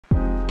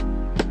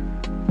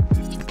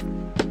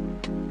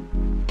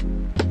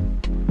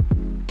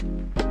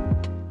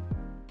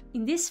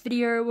this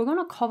video, we're going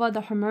to cover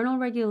the hormonal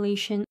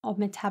regulation of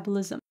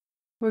metabolism.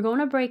 We're going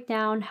to break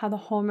down how the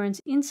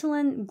hormones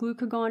insulin,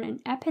 glucagon, and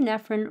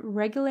epinephrine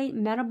regulate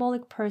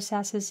metabolic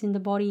processes in the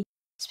body,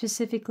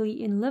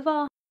 specifically in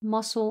liver,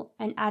 muscle,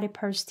 and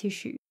adipose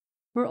tissue.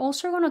 We're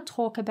also going to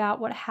talk about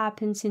what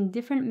happens in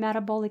different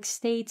metabolic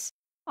states,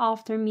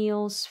 after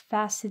meals,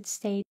 fasted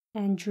state,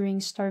 and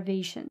during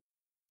starvation.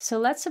 So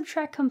let's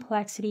subtract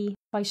complexity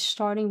by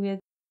starting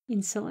with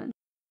insulin.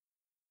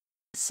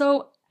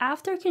 So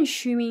after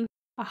consuming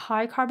a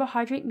high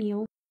carbohydrate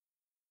meal,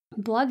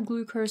 blood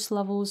glucose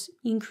levels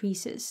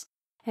increases,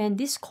 and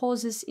this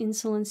causes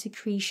insulin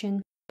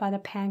secretion by the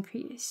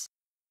pancreas.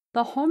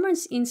 The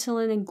hormones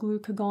insulin and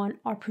glucagon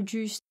are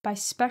produced by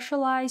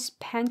specialized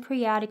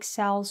pancreatic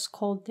cells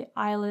called the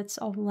islets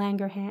of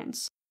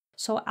Langerhans.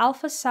 So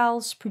alpha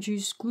cells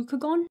produce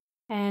glucagon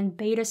and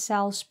beta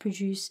cells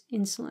produce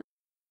insulin.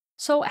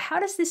 So how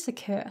does this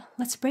occur?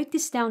 Let's break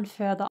this down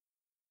further.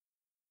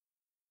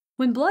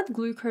 When blood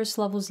glucose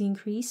levels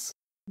increase,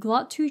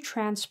 GLUT2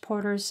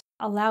 transporters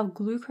allow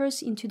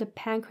glucose into the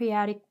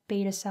pancreatic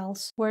beta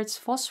cells, where it's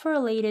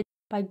phosphorylated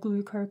by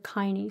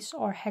glucokinase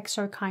or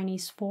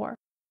hexokinase 4,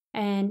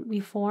 and we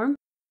form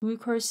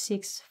glucose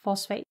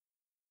 6-phosphate.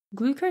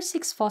 Glucose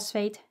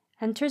 6-phosphate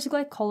enters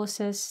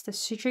glycolysis, the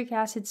citric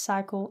acid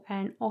cycle,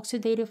 and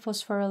oxidative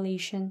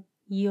phosphorylation,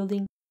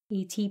 yielding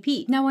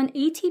ATP. Now, when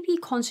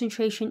ATP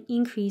concentration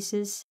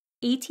increases,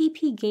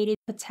 ATP-gated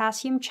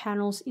potassium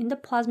channels in the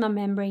plasma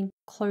membrane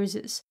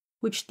closes,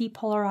 which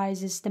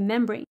depolarizes the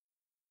membrane.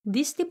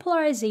 This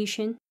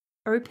depolarization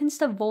opens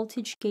the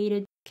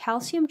voltage-gated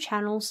calcium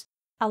channels,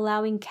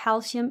 allowing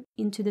calcium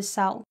into the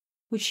cell,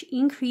 which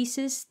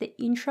increases the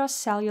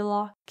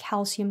intracellular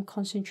calcium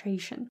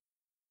concentration.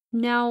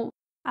 Now,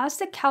 as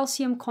the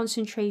calcium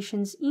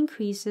concentrations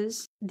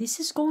increases, this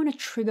is going to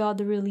trigger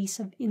the release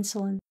of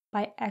insulin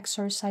by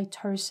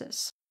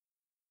exocytosis.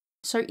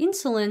 So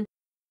insulin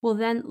will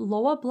then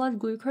lower blood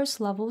glucose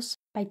levels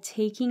by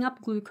taking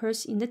up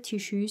glucose in the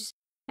tissues,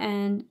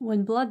 and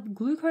when blood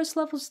glucose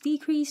levels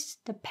decrease,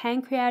 the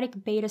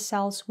pancreatic beta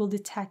cells will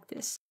detect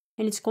this,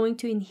 and it's going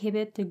to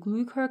inhibit the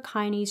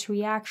glucokinase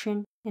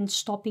reaction and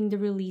stopping the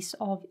release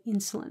of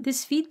insulin.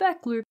 This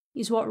feedback loop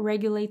is what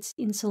regulates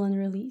insulin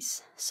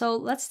release. So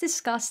let's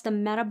discuss the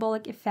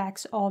metabolic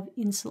effects of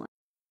insulin.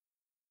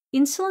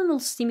 Insulin will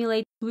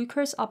stimulate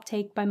glucose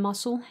uptake by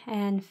muscle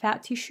and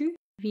fat tissue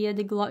via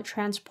the GLUT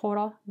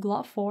transporter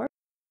GLUT4.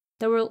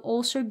 There will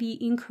also be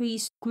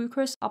increased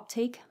glucose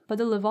uptake by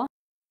the liver,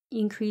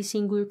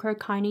 increasing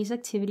glucokinase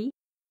activity,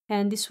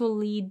 and this will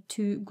lead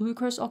to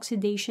glucose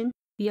oxidation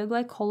via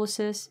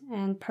glycolysis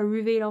and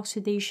pyruvate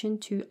oxidation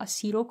to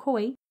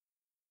acetyl-CoA.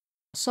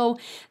 So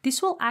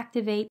this will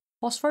activate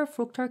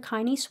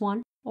phosphorufructokinase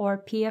 1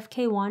 or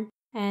PFK1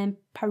 and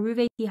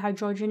pyruvate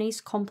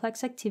dehydrogenase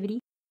complex activity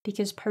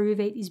because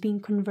pyruvate is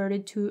being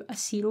converted to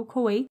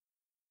acetyl-CoA.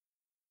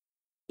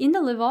 In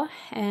the liver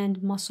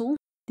and muscle,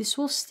 this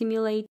will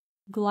stimulate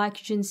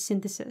glycogen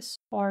synthesis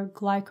or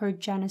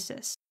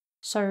glycogenesis.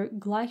 So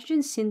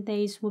glycogen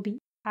synthase will be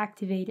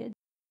activated.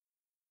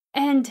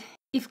 And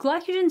if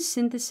glycogen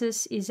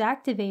synthesis is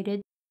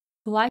activated,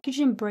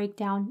 glycogen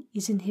breakdown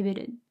is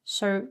inhibited.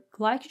 So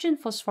glycogen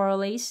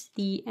phosphorylase,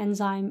 the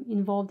enzyme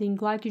involved in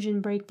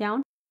glycogen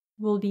breakdown,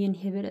 will be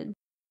inhibited.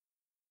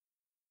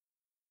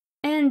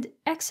 And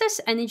excess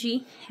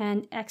energy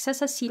and excess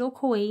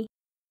acetyl-CoA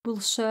will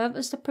serve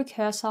as the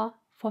precursor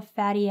for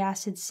fatty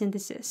acid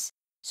synthesis.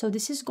 So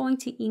this is going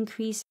to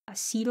increase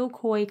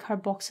acetyl-CoA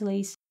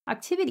carboxylase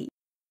activity.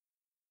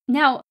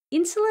 Now,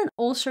 insulin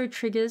also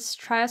triggers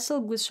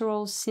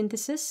triacylglycerol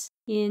synthesis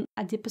in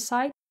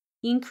adipocyte,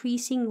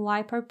 increasing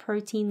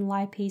lipoprotein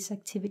lipase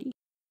activity.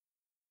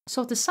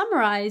 So to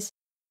summarize,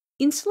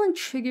 insulin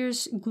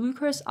triggers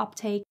glucose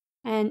uptake,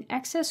 and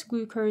excess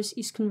glucose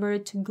is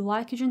converted to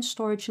glycogen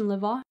storage in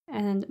liver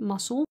and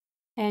muscle,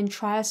 and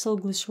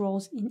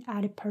triacylglycerols in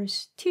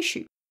adipose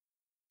tissue.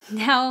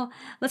 Now,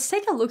 let's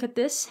take a look at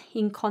this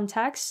in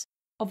context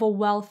of a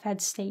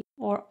well-fed state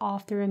or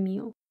after a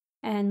meal.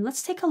 And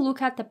let's take a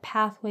look at the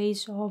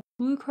pathways of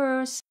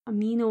glucose,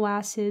 amino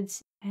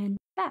acids, and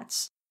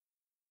fats.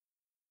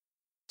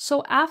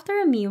 So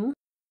after a meal,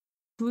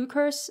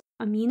 glucose,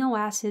 amino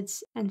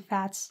acids, and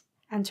fats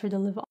enter the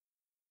liver.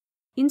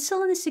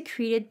 Insulin is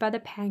secreted by the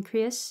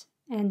pancreas,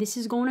 and this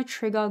is going to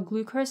trigger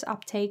glucose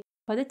uptake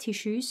by the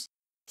tissues.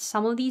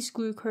 Some of these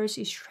glucose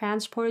is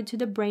transported to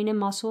the brain and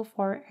muscle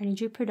for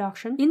energy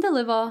production. In the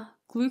liver,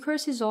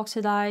 glucose is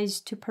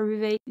oxidized to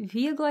pyruvate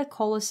via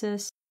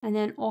glycolysis and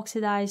then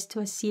oxidized to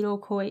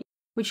acetyl-CoA,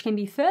 which can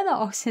be further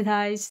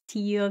oxidized to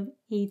yield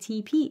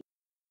ATP.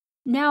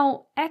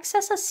 Now,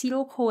 excess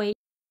acetyl-CoA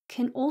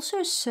can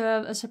also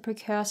serve as a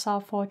precursor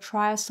for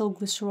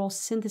triacylglycerol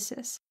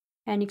synthesis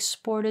and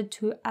exported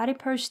to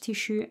adipose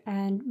tissue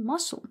and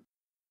muscle.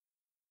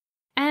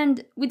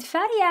 And with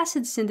fatty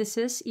acid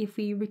synthesis, if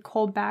we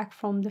recall back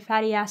from the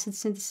fatty acid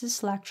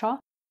synthesis lecture,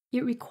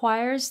 it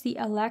requires the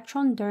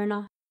electron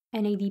donor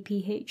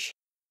NADPH,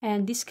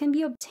 and this can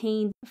be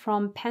obtained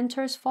from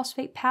pentose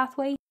phosphate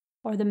pathway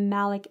or the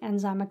malic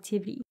enzyme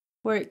activity.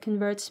 where it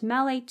converts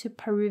malate to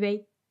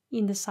pyruvate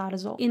in the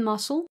cytosol. In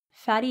muscle,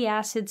 fatty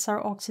acids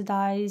are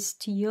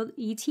oxidized to yield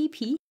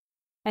ATP.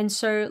 And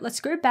so let's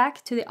go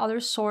back to the other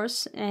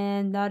source,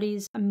 and that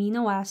is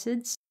amino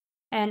acids.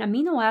 And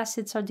amino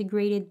acids are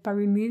degraded by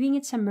removing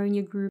its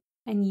ammonia group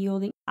and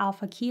yielding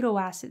alpha keto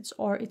acids,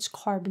 or its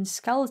carbon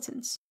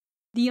skeletons.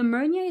 The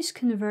ammonia is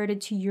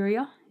converted to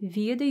urea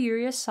via the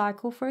urea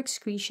cycle for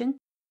excretion,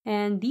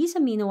 and these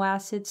amino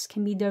acids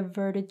can be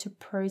diverted to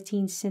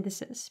protein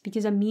synthesis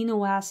because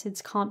amino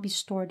acids can't be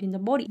stored in the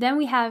body. Then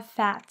we have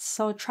fats,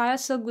 so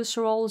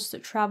triacylglycerols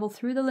that travel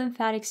through the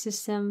lymphatic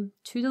system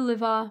to the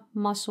liver,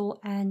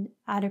 muscle, and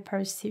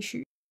adipose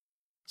tissue.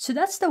 So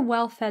that's the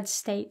well-fed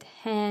state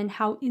and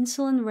how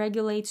insulin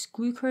regulates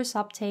glucose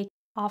uptake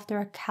after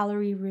a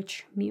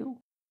calorie-rich meal.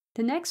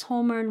 The next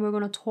hormone we're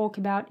going to talk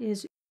about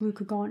is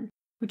glucagon,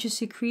 which is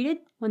secreted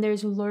when there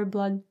is low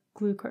blood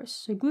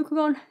glucose. So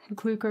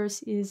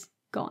glucose is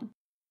gone.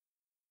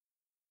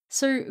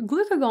 So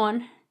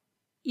glucagon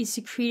is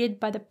secreted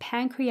by the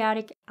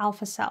pancreatic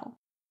alpha cell.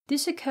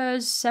 This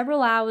occurs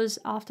several hours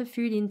after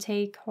food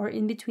intake or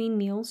in between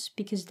meals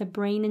because the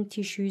brain and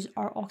tissues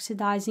are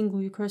oxidizing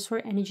glucose for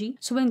energy.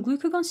 So when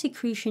glucagon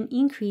secretion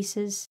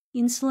increases,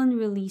 insulin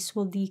release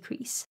will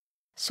decrease.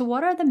 So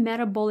what are the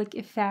metabolic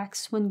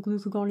effects when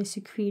glucagon is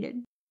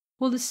secreted?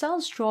 Well, the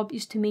cell's job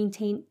is to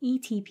maintain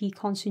ATP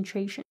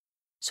concentration.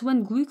 So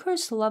when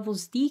glucose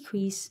levels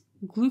decrease,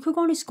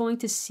 glucagon is going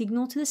to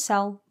signal to the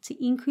cell to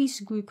increase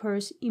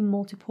glucose in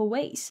multiple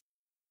ways.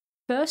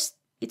 First,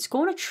 it's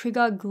going to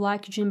trigger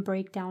glycogen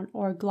breakdown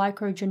or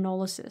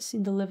glycogenolysis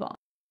in the liver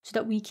so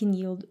that we can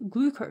yield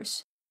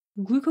glucose.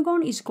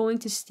 Glucagon is going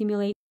to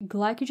stimulate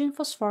glycogen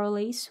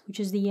phosphorylase, which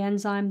is the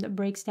enzyme that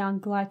breaks down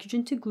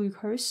glycogen to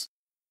glucose.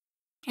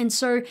 And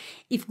so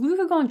if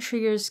glucagon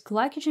triggers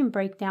glycogen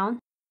breakdown,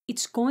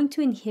 it's going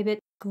to inhibit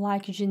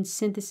glycogen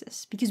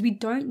synthesis because we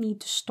don't need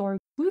to store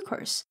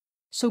glucose.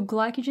 So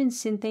glycogen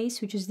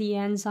synthase, which is the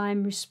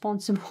enzyme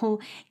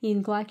responsible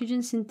in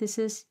glycogen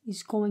synthesis,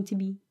 is going to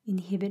be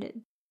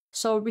inhibited.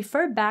 So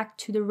refer back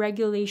to the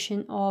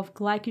regulation of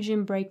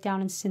glycogen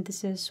breakdown and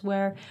synthesis,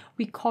 where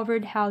we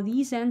covered how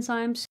these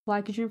enzymes,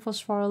 glycogen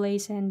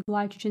phosphorylase and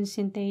glycogen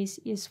synthase,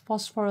 is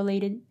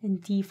phosphorylated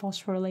and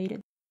dephosphorylated.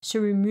 So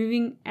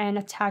removing and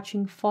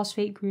attaching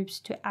phosphate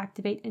groups to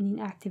activate and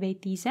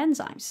inactivate these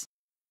enzymes.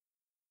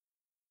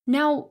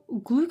 Now,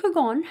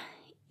 glucagon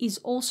is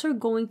also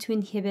going to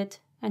inhibit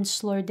and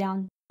slow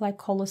down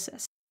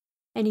glycolysis.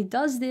 And it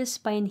does this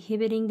by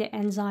inhibiting the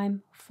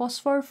enzyme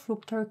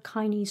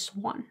phosphorufructokinase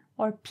 1,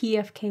 or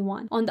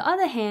PFK1. On the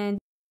other hand,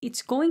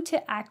 it's going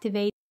to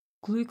activate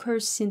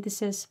glucose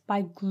synthesis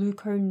by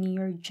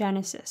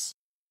gluconeogenesis.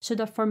 So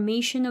the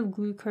formation of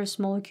glucose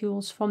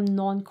molecules from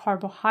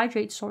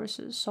non-carbohydrate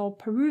sources, so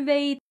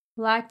pyruvate,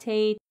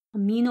 lactate,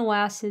 amino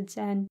acids,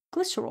 and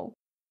glycerol.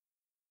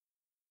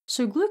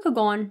 So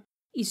glucagon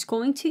is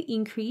going to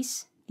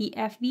increase the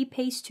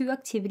FB-PACE2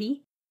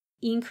 activity,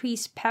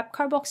 increase PEP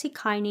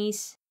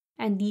carboxykinase,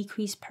 and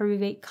decrease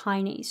pyruvate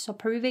kinase. So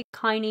pyruvate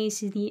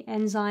kinase is the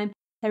enzyme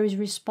that is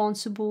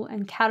responsible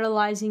and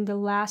catalyzing the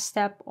last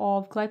step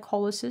of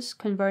glycolysis,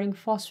 converting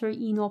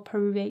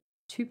phosphorenolpyruvate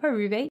to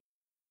pyruvate.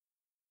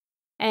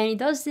 And it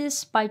does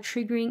this by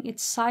triggering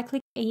its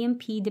cyclic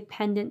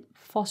AMP-dependent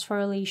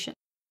phosphorylation.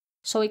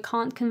 So it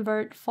can't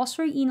convert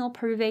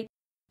phosphorenolpyruvate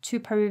to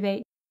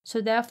pyruvate. So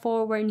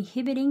therefore, we're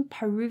inhibiting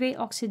pyruvate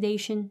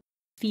oxidation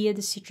via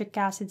the citric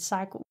acid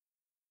cycle.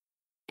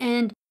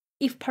 And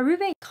if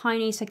pyruvate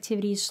kinase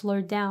activity is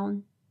slowed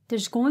down,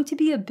 there's going to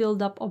be a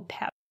buildup of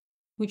PEP,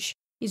 which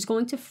is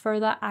going to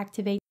further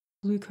activate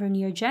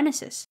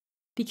gluconeogenesis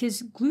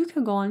because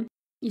glucagon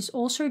is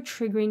also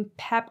triggering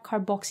PEP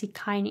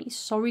carboxykinase.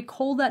 So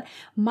recall that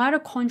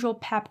mitochondrial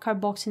PEP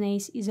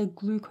carboxynase is a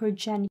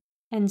glucogenic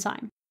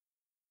enzyme.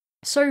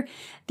 So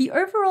the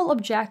overall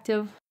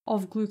objective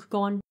of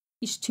glucagon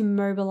is to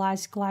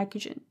mobilize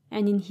glycogen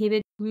and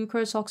inhibit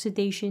glucose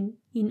oxidation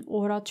in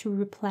order to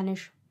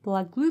replenish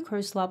blood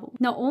glucose level.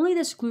 Not only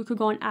does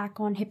glucagon act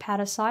on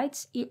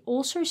hepatocytes, it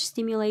also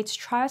stimulates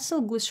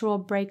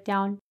triacylglycerol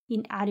breakdown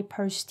in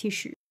adipose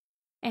tissue.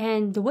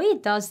 And the way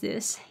it does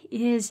this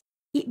is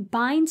it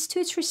binds to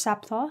its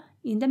receptor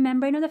in the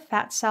membrane of the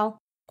fat cell,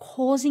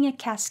 causing a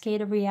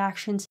cascade of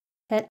reactions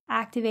that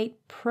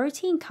activate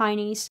protein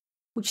kinase,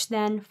 which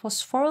then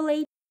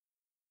phosphorylate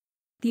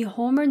the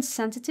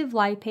hormone-sensitive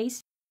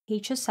lipase,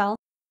 HSL,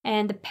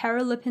 and the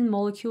paralipin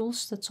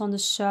molecules that's on the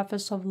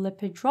surface of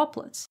lipid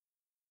droplets.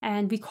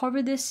 And we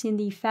cover this in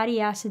the fatty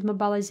acid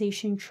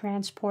mobilization,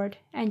 transport,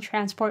 and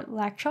transport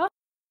lecture.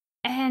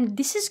 And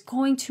this is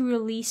going to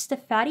release the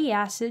fatty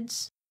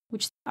acids,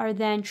 which are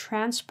then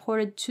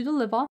transported to the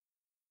liver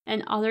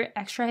and other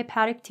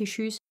extrahepatic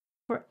tissues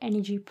for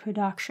energy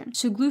production.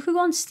 So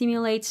glucagon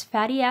stimulates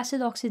fatty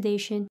acid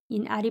oxidation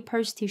in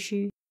adipose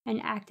tissue and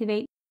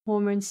activate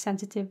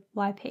hormone-sensitive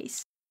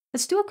lipase.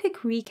 Let's do a quick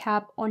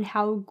recap on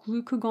how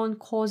glucagon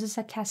causes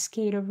a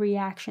cascade of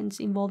reactions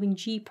involving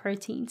G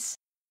proteins.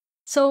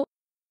 So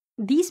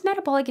these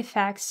metabolic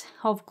effects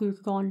of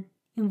glucagon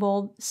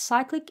involve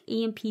cyclic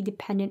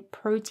AMP-dependent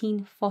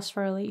protein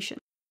phosphorylation.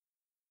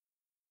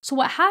 So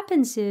what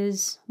happens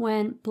is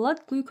when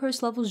blood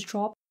glucose levels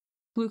drop,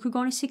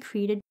 glucagon is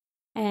secreted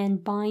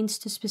and binds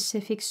to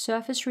specific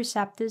surface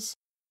receptors,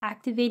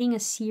 activating a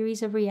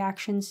series of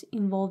reactions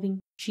involving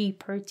G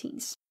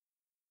proteins.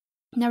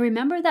 Now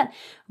remember that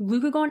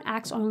glucagon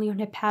acts only on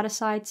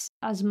hepatocytes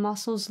as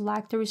muscles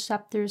lack the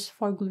receptors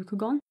for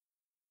glucagon.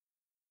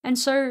 And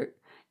so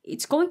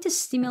it's going to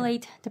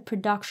stimulate the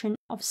production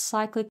of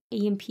cyclic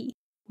AMP,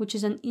 which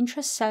is an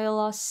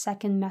intracellular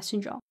second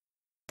messenger.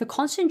 The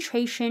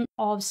concentration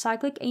of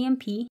cyclic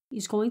AMP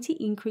is going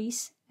to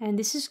increase, and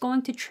this is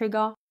going to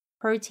trigger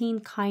protein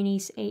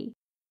kinase A,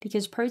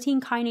 because protein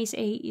kinase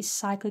A is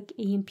cyclic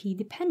AMP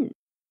dependent.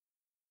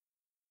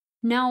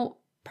 Now,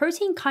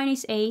 protein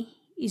kinase A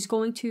is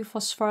going to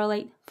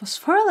phosphorylate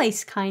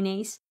phosphorylase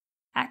kinase,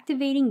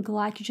 activating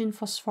glycogen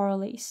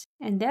phosphorylase,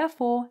 and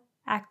therefore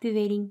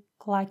activating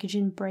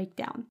glycogen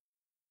breakdown.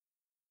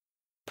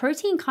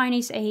 Protein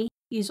kinase A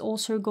is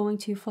also going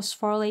to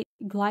phosphorylate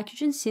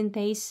glycogen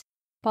synthase,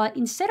 but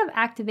instead of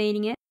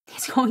activating it,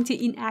 it's going to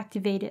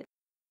inactivate it.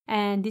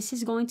 And this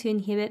is going to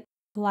inhibit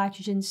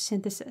glycogen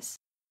synthesis.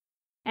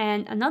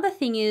 And another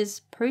thing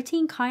is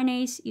protein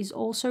kinase is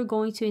also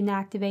going to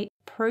inactivate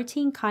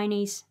protein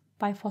kinase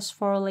by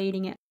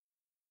phosphorylating it.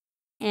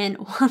 And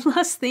one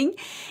last thing,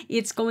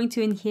 it's going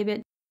to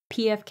inhibit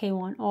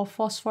PFK1 or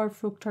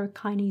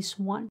phosphorfructokinase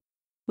 1,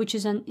 which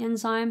is an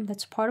enzyme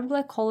that's part of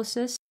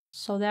glycolysis,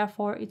 so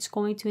therefore it's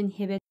going to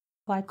inhibit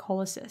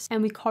glycolysis.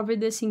 And we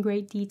covered this in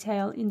great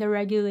detail in the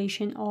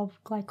regulation of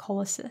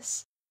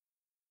glycolysis.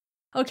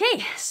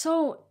 Okay,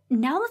 so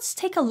now let's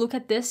take a look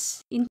at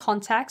this in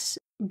context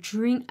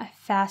during a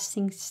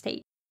fasting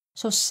state.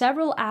 So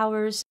several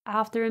hours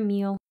after a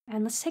meal,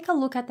 and let's take a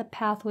look at the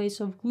pathways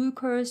of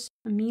glucose,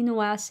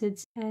 amino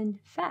acids, and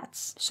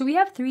fats. So we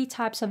have three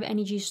types of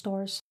energy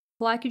stores: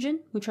 glycogen,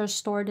 which are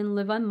stored in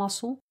liver and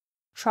muscle,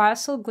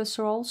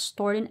 triacylglycerol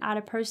stored in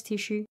adipose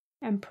tissue,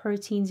 and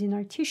proteins in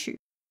our tissue.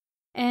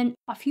 And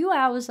a few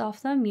hours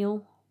after a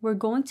meal, we're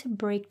going to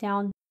break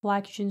down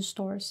glycogen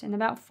stores. In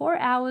about 4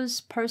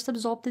 hours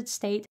post-absorptive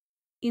state,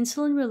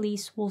 insulin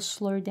release will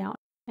slow down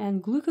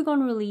and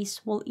glucagon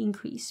release will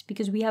increase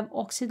because we have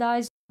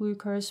oxidized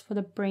glucose for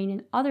the brain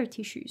and other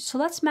tissues. So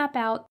let's map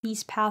out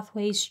these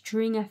pathways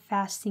during a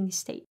fasting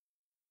state.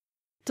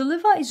 The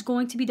liver is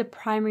going to be the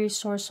primary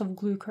source of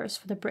glucose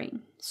for the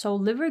brain. So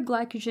liver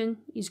glycogen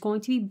is going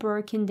to be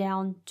broken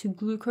down to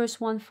glucose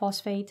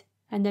 1-phosphate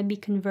and then be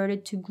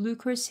converted to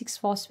glucose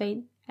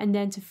 6-phosphate and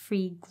then to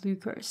free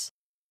glucose.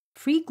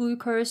 Free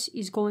glucose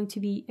is going to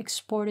be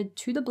exported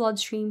to the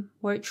bloodstream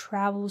where it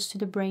travels to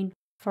the brain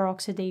for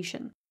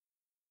oxidation.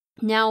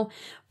 Now,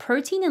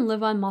 protein in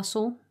liver and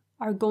muscle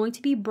are going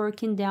to be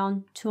broken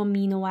down to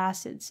amino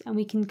acids, and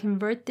we can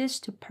convert this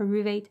to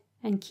pyruvate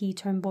and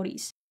ketone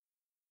bodies.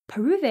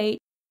 Pyruvate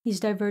is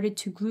diverted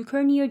to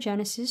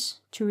gluconeogenesis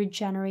to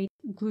regenerate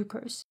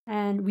glucose,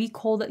 and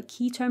recall that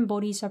ketone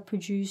bodies are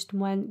produced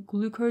when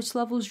glucose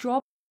levels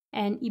drop,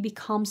 and it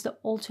becomes the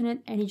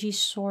alternate energy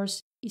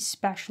source,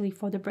 especially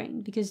for the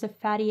brain, because the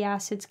fatty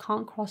acids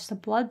can't cross the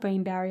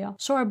blood-brain barrier.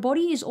 So our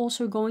body is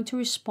also going to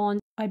respond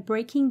by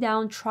breaking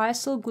down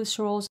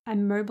triacylglycerols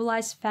and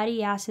mobilize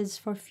fatty acids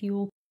for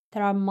fuel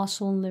that our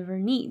muscle and liver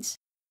needs.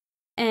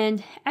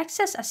 And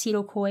excess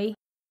acetyl-CoA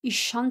is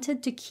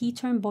shunted to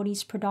ketone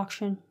bodies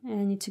production,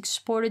 and it's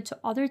exported to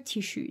other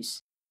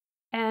tissues.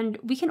 And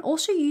we can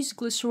also use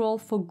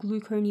glycerol for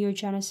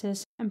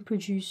gluconeogenesis and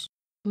produce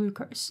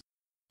glucose.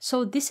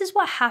 So this is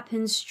what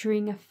happens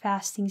during a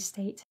fasting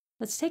state.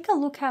 Let's take a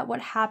look at what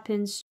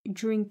happens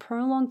during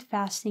prolonged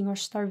fasting or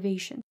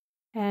starvation,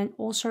 and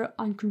also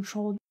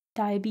uncontrolled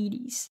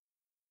diabetes.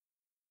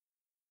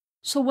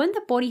 So when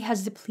the body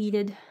has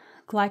depleted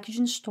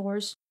glycogen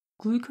stores,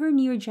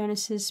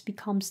 gluconeogenesis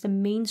becomes the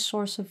main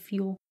source of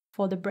fuel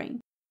for the brain.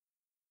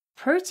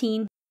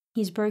 Protein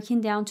is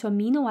broken down to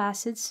amino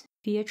acids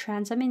via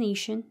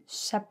transamination,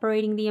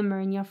 separating the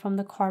ammonia from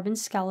the carbon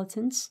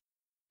skeletons.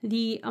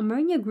 The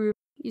ammonia group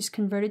is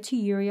converted to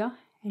urea,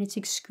 and it's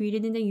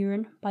excreted in the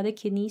urine by the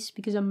kidneys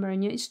because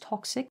ammonia is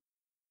toxic.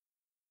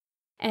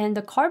 And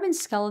the carbon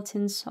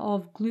skeletons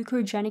of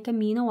glucogenic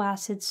amino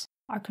acids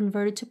are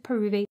converted to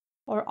pyruvate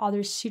or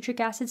other citric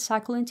acid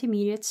cycle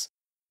intermediates,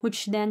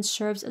 which then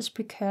serves as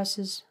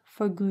precursors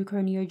for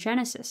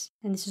gluconeogenesis.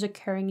 And this is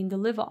occurring in the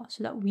liver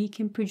so that we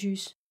can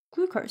produce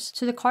glucose.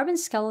 So the carbon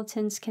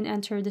skeletons can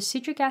enter the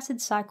citric acid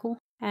cycle,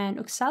 and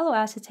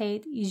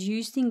oxaloacetate is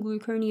used in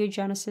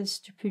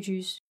gluconeogenesis to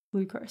produce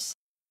glucose.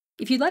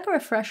 If you'd like a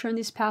refresher on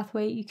this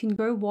pathway, you can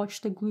go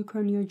watch the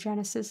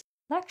gluconeogenesis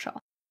lecture.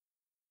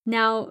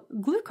 Now,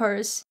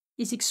 glucose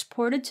is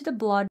exported to the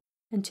blood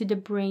and to the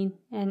brain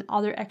and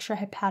other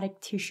extrahepatic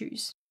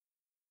tissues.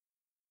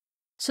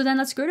 So then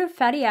let's go to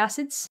fatty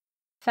acids.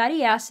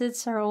 Fatty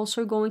acids are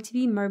also going to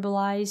be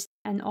mobilized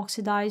and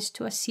oxidized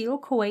to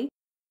acetyl-CoA.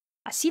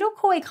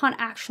 Acetyl-CoA can't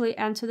actually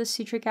enter the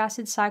citric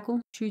acid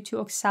cycle due to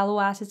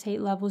oxaloacetate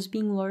levels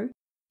being low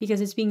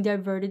because it's being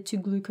diverted to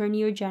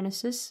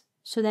gluconeogenesis.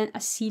 So then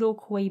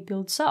acetyl-CoA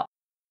builds up.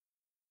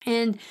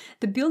 And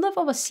the buildup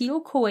of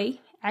acetyl-CoA,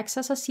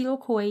 excess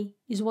acetyl-CoA,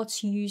 is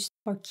what's used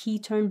for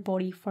ketone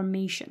body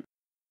formation.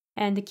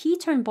 And the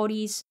ketone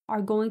bodies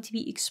are going to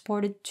be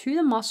exported to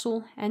the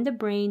muscle and the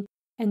brain,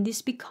 and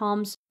this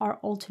becomes our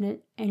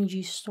alternate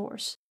energy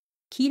source.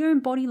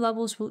 Ketone body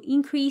levels will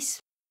increase,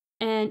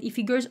 and if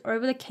it goes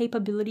over the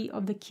capability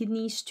of the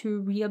kidneys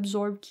to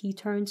reabsorb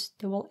ketones,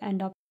 they will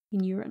end up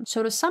in urine.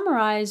 So to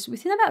summarize,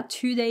 within about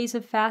 2 days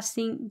of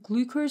fasting,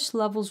 glucose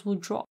levels will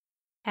drop,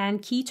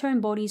 and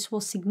ketone bodies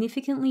will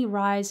significantly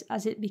rise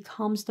as it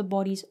becomes the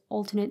body's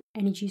alternate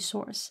energy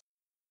source.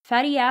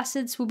 Fatty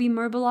acids will be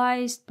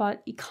mobilized,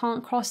 but it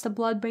can't cross the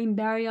blood-brain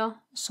barrier,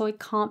 so it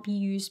can't be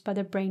used by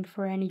the brain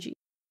for energy.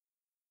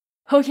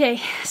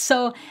 Okay,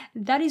 so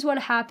that is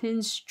what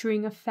happens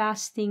during a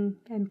fasting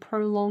and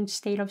prolonged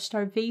state of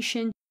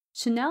starvation.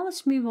 So now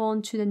let's move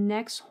on to the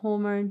next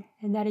hormone,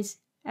 and that is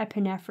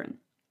epinephrine.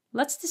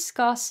 Let's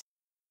discuss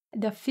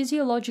the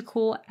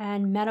physiological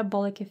and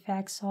metabolic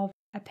effects of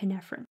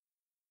epinephrine.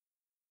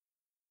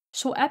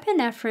 So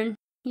epinephrine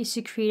is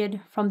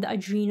secreted from the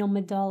adrenal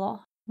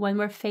medulla when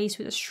we're faced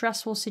with a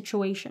stressful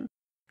situation.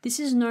 This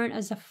is known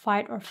as the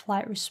fight or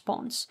flight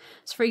response.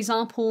 So for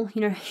example,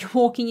 you're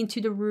walking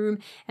into the room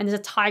and there's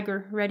a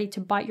tiger ready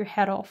to bite your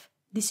head off.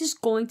 This is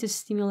going to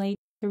stimulate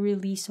the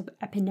release of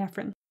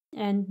epinephrine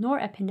and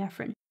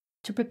norepinephrine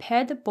to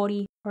prepare the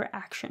body for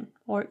action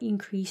or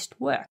increased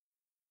work.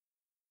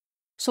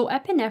 So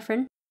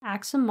epinephrine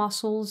acts on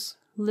muscles,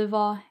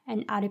 liver,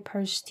 and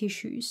adipose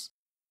tissues.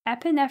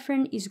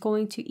 Epinephrine is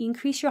going to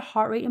increase your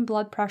heart rate and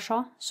blood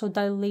pressure, so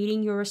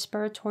dilating your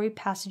respiratory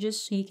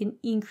passages so you can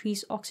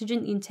increase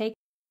oxygen intake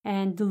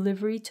and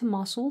delivery to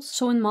muscles.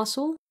 So in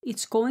muscle,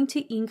 it's going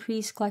to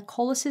increase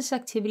glycolysis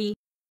activity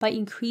by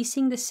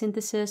increasing the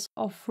synthesis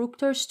of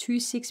fructose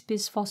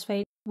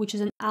 2,6-bisphosphate, which is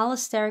an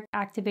allosteric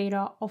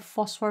activator of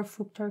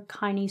phosphorfructose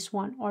kinase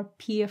 1 or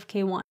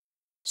PFK1.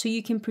 So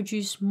you can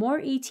produce more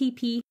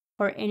ATP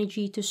for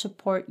energy to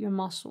support your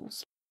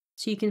muscles,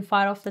 so you can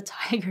fight off the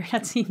tiger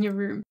that's in your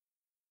room.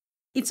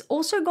 It's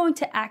also going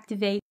to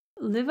activate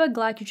liver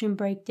glycogen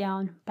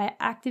breakdown by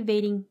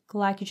activating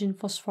glycogen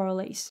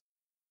phosphorylase.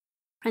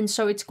 And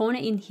so it's going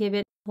to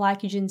inhibit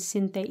glycogen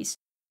synthase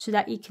so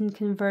that it can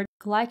convert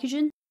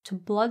glycogen to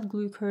blood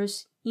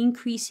glucose,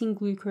 increasing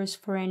glucose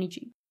for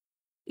energy.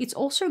 It's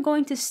also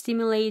going to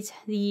stimulate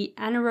the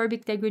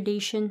anaerobic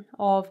degradation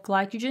of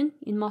glycogen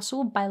in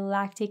muscle by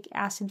lactic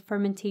acid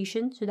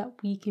fermentation so that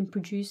we can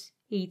produce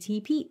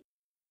ATP.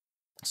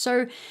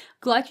 So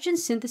glycogen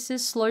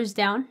synthesis slows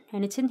down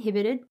and it's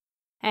inhibited,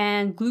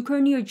 and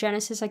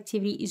gluconeogenesis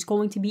activity is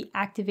going to be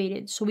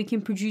activated so we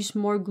can produce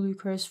more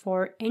glucose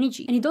for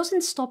energy. And it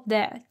doesn't stop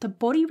there. The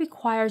body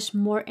requires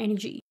more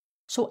energy.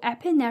 So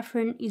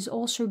epinephrine is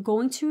also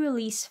going to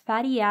release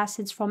fatty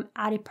acids from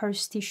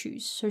adipose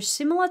tissues. So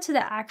similar to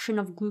the action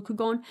of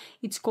glucagon,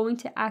 it's going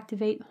to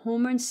activate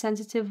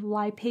hormone-sensitive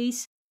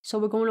lipase. So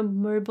we're going to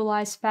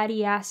mobilize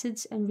fatty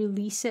acids and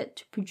release it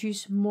to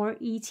produce more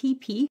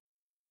ATP.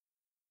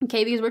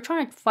 Okay, because we're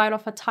trying to fight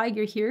off a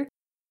tiger here.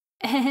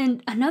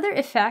 And another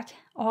effect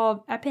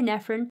of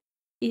epinephrine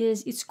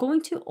is it's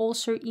going to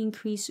also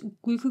increase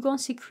glucagon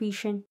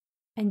secretion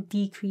and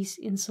decrease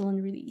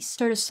insulin release.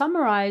 So to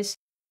summarize,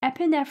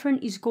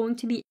 epinephrine is going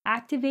to be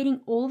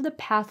activating all of the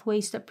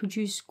pathways that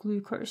produce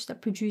glucose,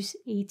 that produce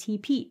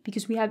ATP,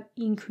 because we have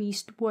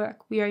increased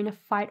work. We are in a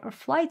fight or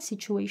flight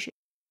situation.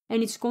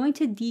 And it's going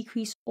to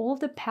decrease all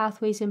of the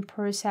pathways and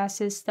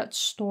processes that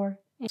store.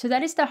 So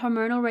that is the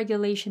hormonal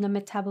regulation of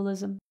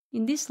metabolism.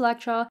 In this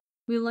lecture,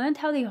 we learned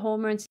how the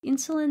hormones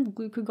insulin,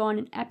 glucagon,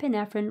 and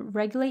epinephrine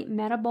regulate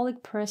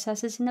metabolic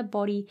processes in the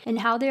body and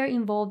how they are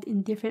involved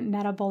in different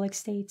metabolic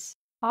states,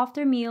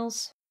 after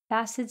meals,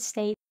 fasted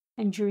state,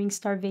 and during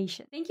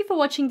starvation. Thank you for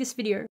watching this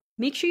video.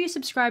 Make sure you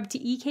subscribe to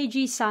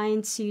EKG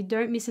Science so you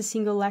don't miss a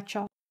single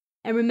lecture.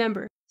 And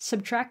remember,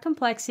 subtract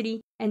complexity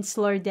and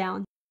slow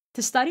down.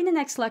 To study the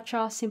next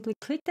lecture, simply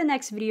click the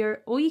next video,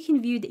 or you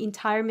can view the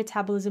entire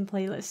metabolism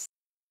playlist.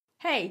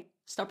 Hey,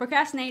 stop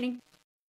procrastinating!